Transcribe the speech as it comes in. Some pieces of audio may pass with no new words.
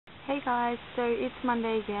Hey guys, so it's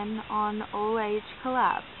Monday again on All Age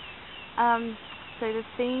Collab. So the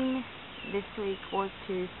theme this week was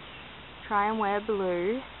to try and wear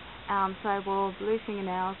blue. So I wore blue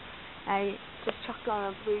fingernails. I just chucked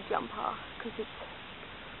on a blue jumper because it's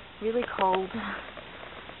really cold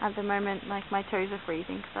at the moment. Like, my toes are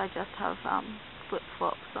freezing because I just have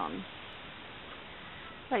flip-flops on.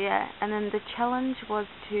 But yeah, and then the challenge was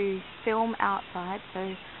to film outside.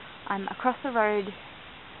 So I'm across the road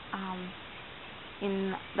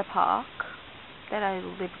in the park that I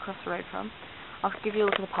live across the road from. I'll give you a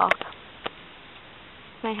look at the park.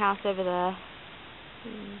 My house over there.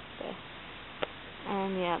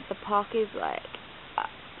 And yeah, the park is like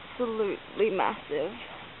absolutely massive.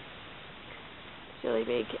 It's really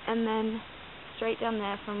big. And then straight down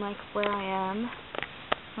there from like where I am,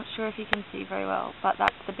 not sure if you can see very well, but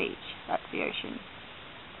that's the beach, that's the ocean,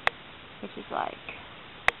 which is like,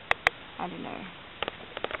 I don't know,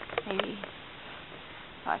 maybe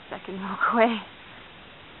 5-second walk away.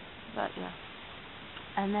 But yeah.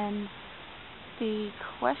 And then the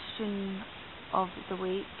question of the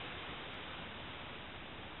week,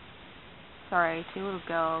 sorry, two little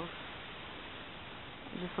girls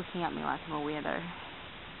are just looking at me like I'm a weirdo.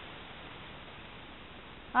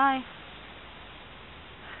 Hi.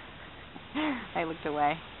 They looked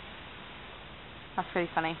away. That's pretty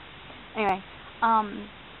funny. Anyway,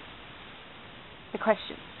 the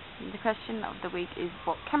question of the week is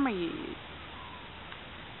what camera you use.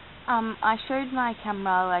 I showed my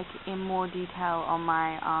camera like in more detail on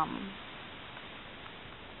my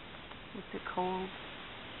what's it called?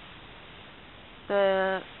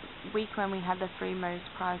 The week when we had the 3 most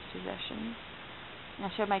prized possessions. I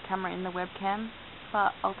showed my camera in the webcam,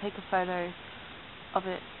 but I'll take a photo of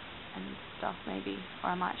it and stuff maybe,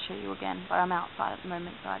 or I might show you again, but I'm outside at the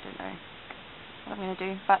moment, so I don't know what I'm going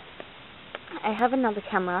to do. But I have another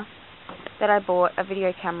camera that I bought, a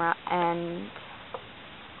video camera, and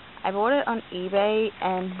I bought it on eBay,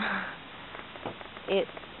 and it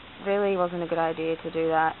really wasn't a good idea to do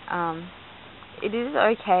that. It is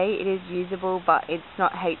okay, it is usable, but it's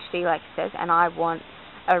not HD like it says, and I want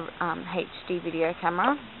a HD video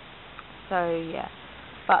camera. So yeah,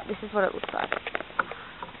 but this is what it looks like.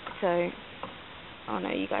 So, oh no,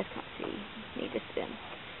 you guys can't see, need to spin.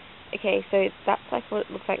 Okay, so that's like what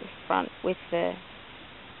it looks like the front with the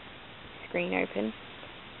screen open,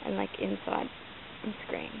 and like inside the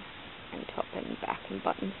screen, and top and back and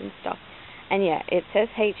buttons and stuff. And yeah, it says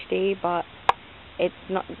HD, but it's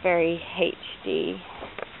not very HD,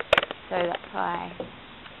 so that's why,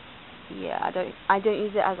 yeah, I don't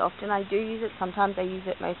use it as often. I do use it sometimes. I use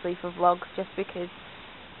it mostly for vlogs, just because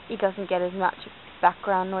it doesn't get as much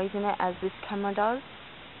background noise in it as this camera does.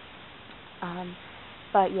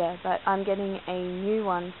 But yeah, but I'm getting a new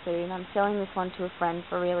one soon. I'm selling this one to a friend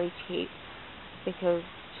for really cheap because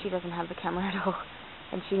she doesn't have the camera at all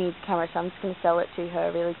and she needs a camera, so I'm just going to sell it to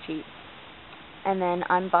her really cheap. And then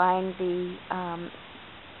I'm buying the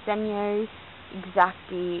Sanyo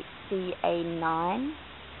Exacti CA9,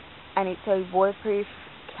 and it's a waterproof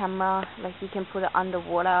camera, like you can put it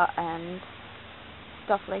underwater and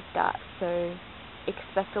stuff like that, so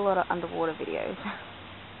expect a lot of underwater videos.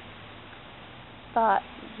 But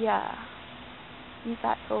yeah,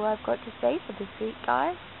 that's all I've got to say for this week,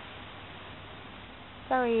 guys.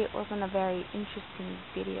 Sorry it wasn't a very interesting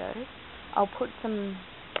video. I'll put some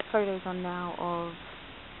photos on now of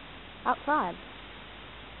outside.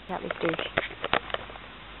 Out this douche.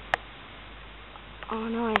 Oh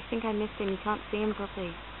no, I think I missed him. You can't see him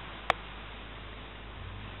properly.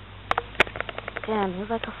 Damn, he was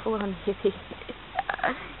like a full-on hippie.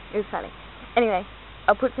 It was funny. Anyway,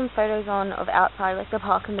 I'll put some photos on of outside, like the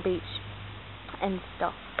park and the beach and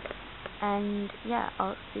stuff. And yeah,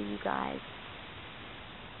 I'll see you guys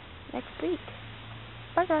next week.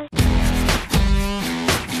 Bye guys.